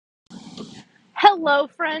Hello,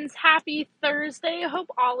 friends. Happy Thursday. Hope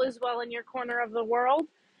all is well in your corner of the world.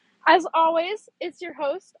 As always, it's your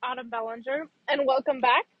host, Autumn Bellinger, and welcome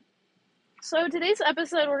back. So, today's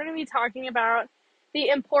episode, we're going to be talking about the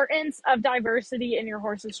importance of diversity in your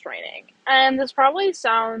horse's training. And this probably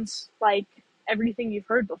sounds like everything you've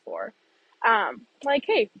heard before.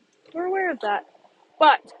 Hey, we're aware of that.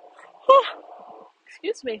 But,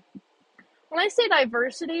 excuse me, when I say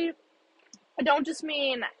diversity, I don't just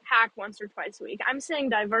mean hack once or twice a week. I'm saying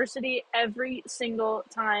diversity every single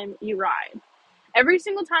time you ride. Every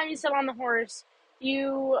single time you sit on the horse,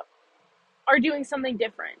 you are doing something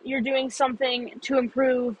different. You're doing something to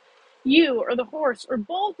improve you or the horse or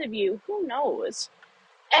both of you. Who knows?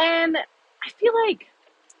 And I feel like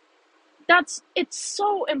it's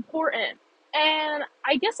so important. And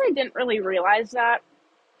I guess I didn't really realize that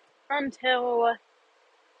until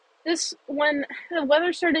when the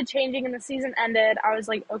weather started changing and the season ended. I was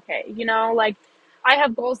like, okay, I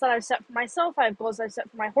have goals that I've set for myself. I have goals I've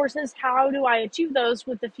set for my horses. How do I achieve those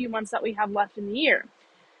with the few months that we have left in the year?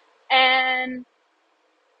 And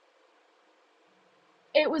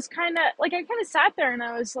it was I kind of sat there and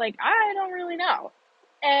I was like, I don't really know.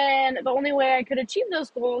 And the only way I could achieve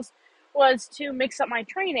those goals was to mix up my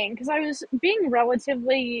training, because I was being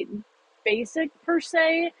relatively basic per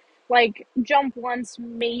se, like jump once,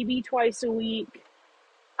 maybe twice a week,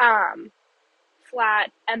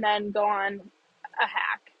 flat, and then go on a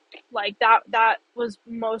hack. Like that was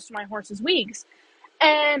most of my horse's weeks.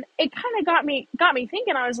 And it kind of got me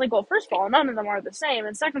thinking. I was like, well, first of all, none of them are the same.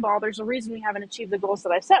 And second of all, there's a reason we haven't achieved the goals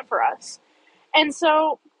that I set for us. And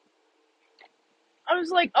so I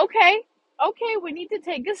was like, okay, we need to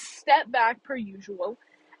take a step back per usual.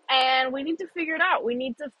 And we need to figure it out. We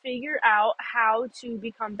need to figure out how to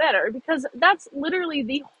become better, because that's literally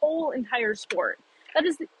the whole entire sport. That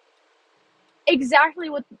is exactly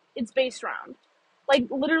what it's based around. Like,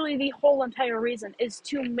 literally the whole entire reason is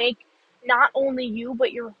to make not only you,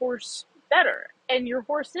 but your horse better. And your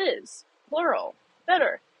horse is, plural,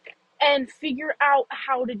 better. And figure out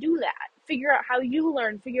how to do that. Figure out how you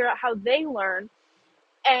learn. Figure out how they learn.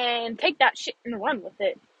 And take that shit and run with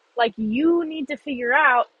it. Like, you need to figure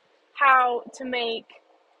out how to make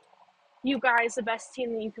you guys the best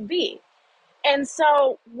team that you can be. And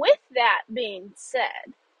so, with that being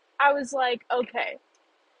said, I was like, okay,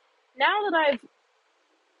 now that I've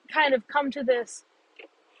kind of come to this,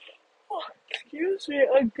 excuse me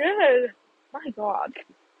again, my God.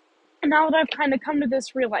 Now that I've kind of come to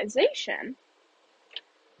this realization,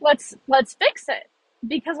 let's fix it,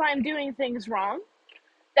 because I'm doing things wrong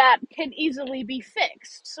that can easily be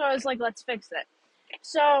fixed. So I was like, let's fix it.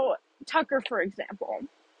 So Tucker, for example,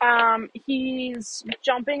 he's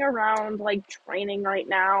jumping around, like, training right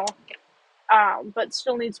now, but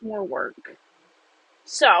still needs more work.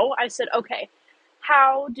 So I said, okay,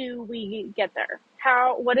 how do we get there?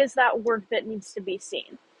 What is that work that needs to be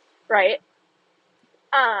seen, right?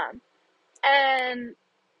 And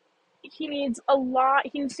he needs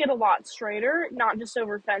to get a lot straighter, not just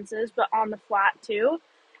over fences, but on the flat too.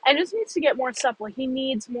 And just needs to get more supple. He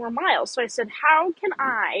needs more miles. So I said, how can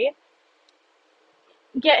I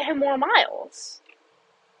get him more miles?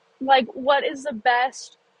 Like, what is the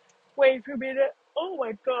best way for me to, oh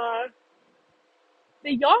my God,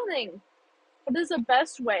 the yawning. What is the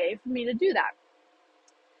best way for me to do that?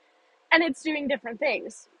 And it's doing different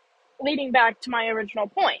things, leading back to my original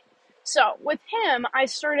point. So with him, I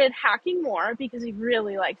started hacking more because he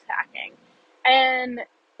really likes hacking. And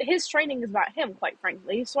his training is about him, quite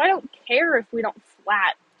frankly. So I don't care if we don't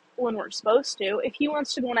flat when we're supposed to. If he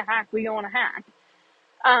wants to go on a hack, we go on a hack.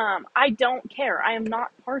 I don't care. I am not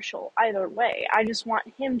partial either way. I just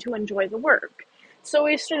want him to enjoy the work. So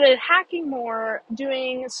we started hacking more,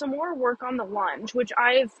 doing some more work on the lunge, which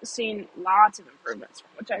I've seen lots of improvements from,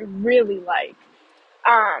 which I really like.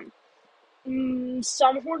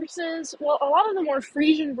 Some horses, well, a lot of the more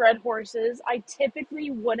Frisian bred horses, I typically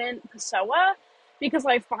wouldn't Pessoa, because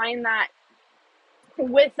I find that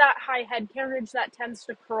with that high head carriage, that tends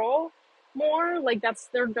to curl more. Like, that's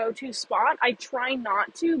their go-to spot. I try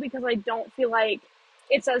not to, because I don't feel like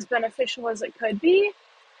it's as beneficial as it could be.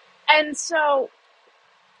 And so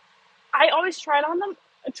I always try it on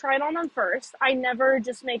them first. I never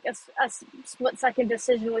just make a split-second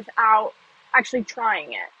decision without actually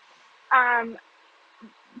trying it.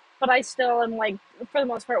 But I still am, like, for the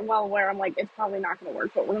most part, well aware. I'm like, it's probably not going to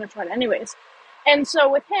work, but we're going to try it anyways. And so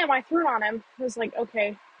with him, I threw it on him. I was like,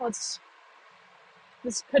 okay,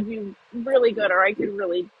 this could be really good, or I could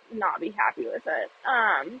really not be happy with it.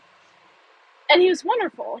 And he was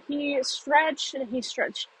wonderful. He stretched and he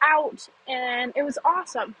stretched out, and it was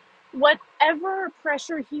awesome. Whatever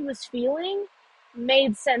pressure he was feeling,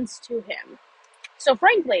 made sense to him. So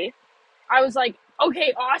frankly, I was like,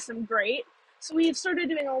 okay, awesome, great. So we've started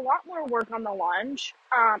doing a lot more work on the lunge,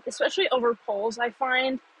 especially over poles. I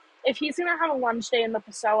find if he's gonna have a lunge day in the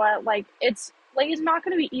Pessoa, it's not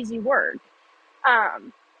gonna be easy work.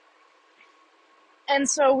 Um, and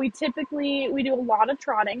so we do a lot of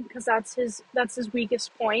trotting because that's his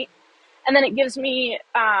weakest point, and then it gives me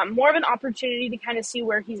more of an opportunity to kind of see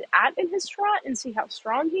where he's at in his trot and see how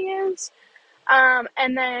strong he is,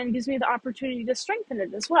 and then gives me the opportunity to strengthen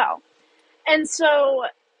it as well. And so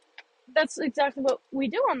that's exactly what we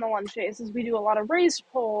do on the lunge days is we do a lot of raised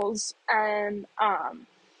poles, and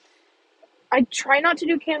I try not to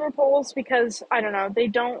do camera poles because I don't know,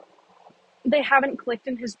 they haven't clicked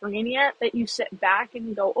in his brain yet that you sit back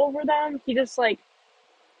and go over them. He just like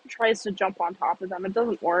tries to jump on top of them. It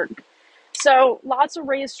doesn't work. So lots of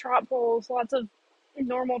raised trot poles, lots of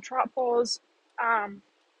normal trot poles,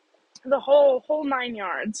 the whole 9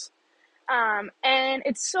 yards. And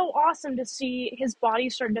it's so awesome to see his body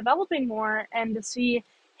start developing more and to see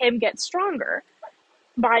him get stronger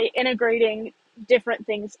by integrating different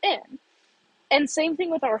things in. And same thing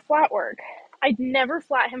with our flat work. I'd never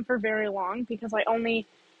flat him for very long because I only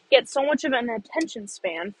get so much of an attention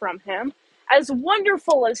span from him. As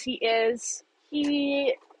wonderful as he is,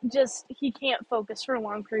 he can't focus for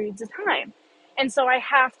long periods of time. And so I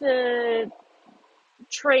have to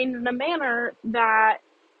train in a manner that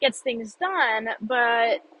gets things done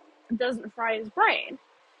but doesn't fry his brain.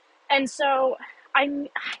 And so I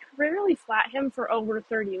rarely flat him for over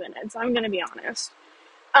 30 minutes, I'm going to be honest.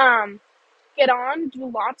 Get on, do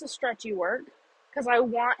lots of stretchy work, because I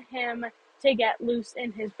want him to get loose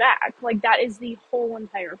in his back. Like, that is the whole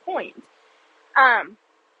entire point.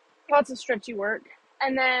 Lots of stretchy work.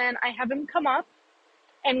 And then I have him come up,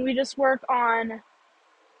 and we just work on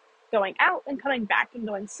going out and coming back and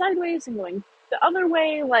going sideways and going the other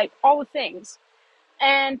way, like all the things.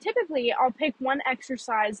 And typically I'll pick one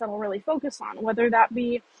exercise that I'll really focus on, whether that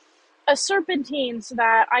be a serpentine so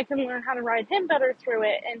that I can learn how to ride him better through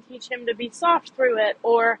it and teach him to be soft through it,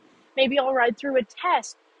 or maybe I'll ride through a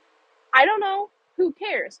test. I don't know. Who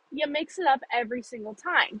cares? You mix it up every single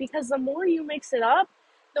time, because the more you mix it up,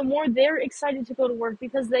 the more they're excited to go to work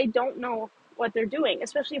because they don't know what they're doing,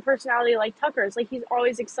 especially a personality like Tucker's. Like, he's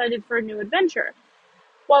always excited for a new adventure.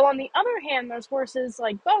 While on the other hand, there's horses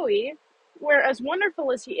like Bowie, where as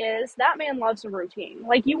wonderful as he is, that man loves a routine.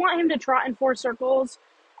 Like, you want him to trot in 4 circles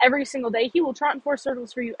every single day, he will trot in 4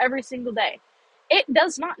 circles for you every single day. It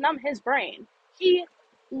does not numb his brain. He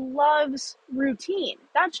loves routine.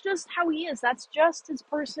 That's just how he is. That's just his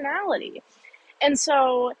personality. And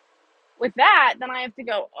so with that, then I have to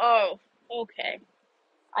go, oh, okay,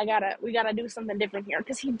 we gotta do something different here,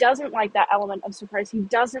 because he doesn't like that element of surprise. He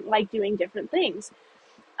doesn't like doing different things.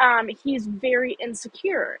 He's very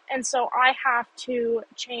insecure, and so I have to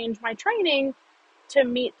change my training to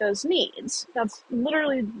meet those needs. That's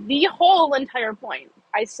literally the whole entire point.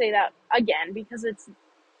 I say that again because it's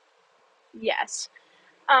yes.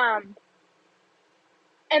 And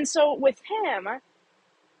so with him,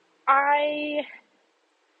 I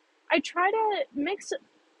try to mix it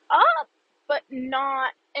up, but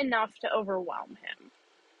not enough to overwhelm him,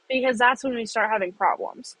 because that's when we start having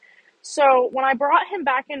problems. So when I brought him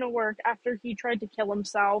back into work after he tried to kill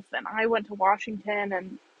himself and I went to Washington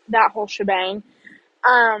and that whole shebang,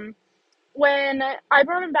 when I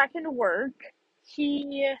brought him back into work,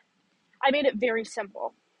 I made it very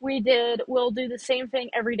simple. We'll do the same thing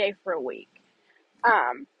every day for a week.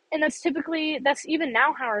 And that's even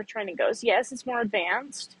now how our training goes. Yes, it's more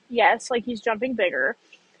advanced. Yes, like, he's jumping bigger,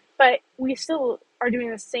 but we still are doing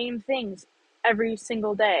the same things every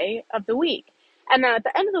single day of the week. And then at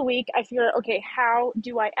the end of the week, I figure out, okay, how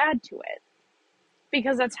do I add to it?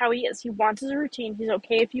 Because that's how he is. He wants his routine. He's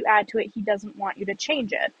okay if you add to it. He doesn't want you to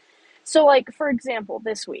change it. So, like, for example,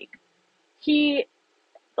 this week, he's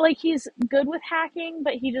good with hacking,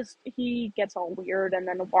 but he gets all weird and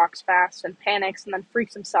then walks fast and panics and then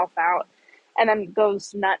freaks himself out and then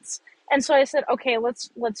goes nuts. And so I said, okay,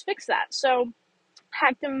 let's fix that. So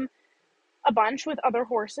hacked him a bunch with other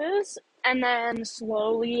horses, and then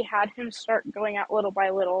slowly had him start going out little by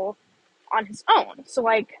little on his own. So,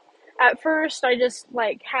 like, at first I just,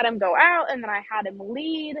 like, had him go out, and then I had him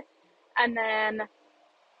lead, and then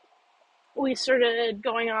we started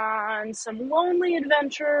going on some lonely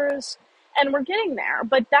adventures, and we're getting there.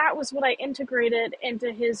 But that was what I integrated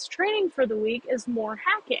into his training for the week, is more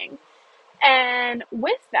hacking. And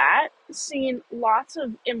with that, seeing lots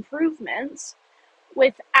of improvements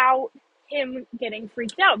without him getting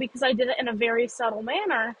freaked out, because I did it in a very subtle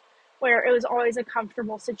manner where it was always a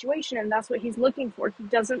comfortable situation, and that's what he's looking for. He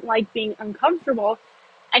doesn't like being uncomfortable,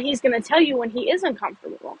 and he's going to tell you when he is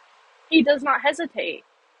uncomfortable. He does not hesitate,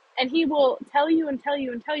 and he will tell you and tell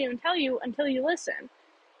you and tell you and tell you until you listen.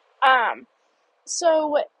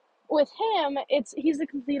 So with him, he's the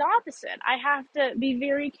complete opposite. I have to be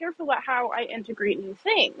very careful about how I integrate new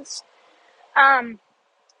things. And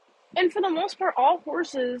for the most part, all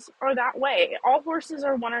horses are that way. All horses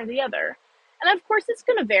are one or the other. And of course, it's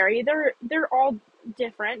going to vary. They're all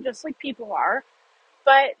different, just like people are.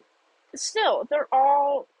 But still, they're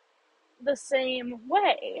all the same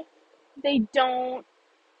way. They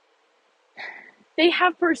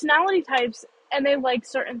have personality types, and they like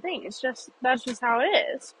certain things. That's just how it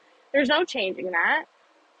is. There's no changing that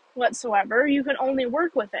whatsoever. You can only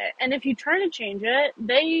work with it. And if you try to change it,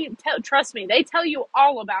 trust me, they tell you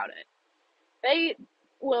all about it. They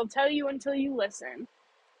will tell you until you listen.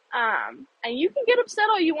 And you can get upset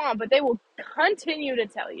all you want, but they will continue to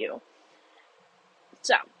tell you.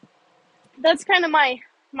 So, that's kind of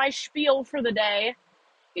my spiel for the day.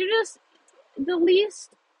 The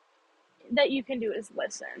least that you can do is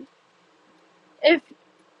listen.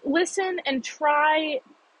 Listen and try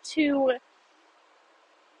to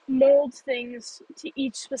mold things to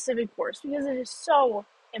each specific horse, because it is so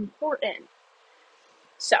important.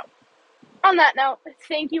 So, on that note,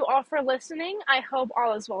 thank you all for listening. I hope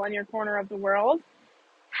all is well in your corner of the world.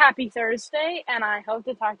 Happy Thursday, and I hope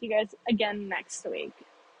to talk to you guys again next week.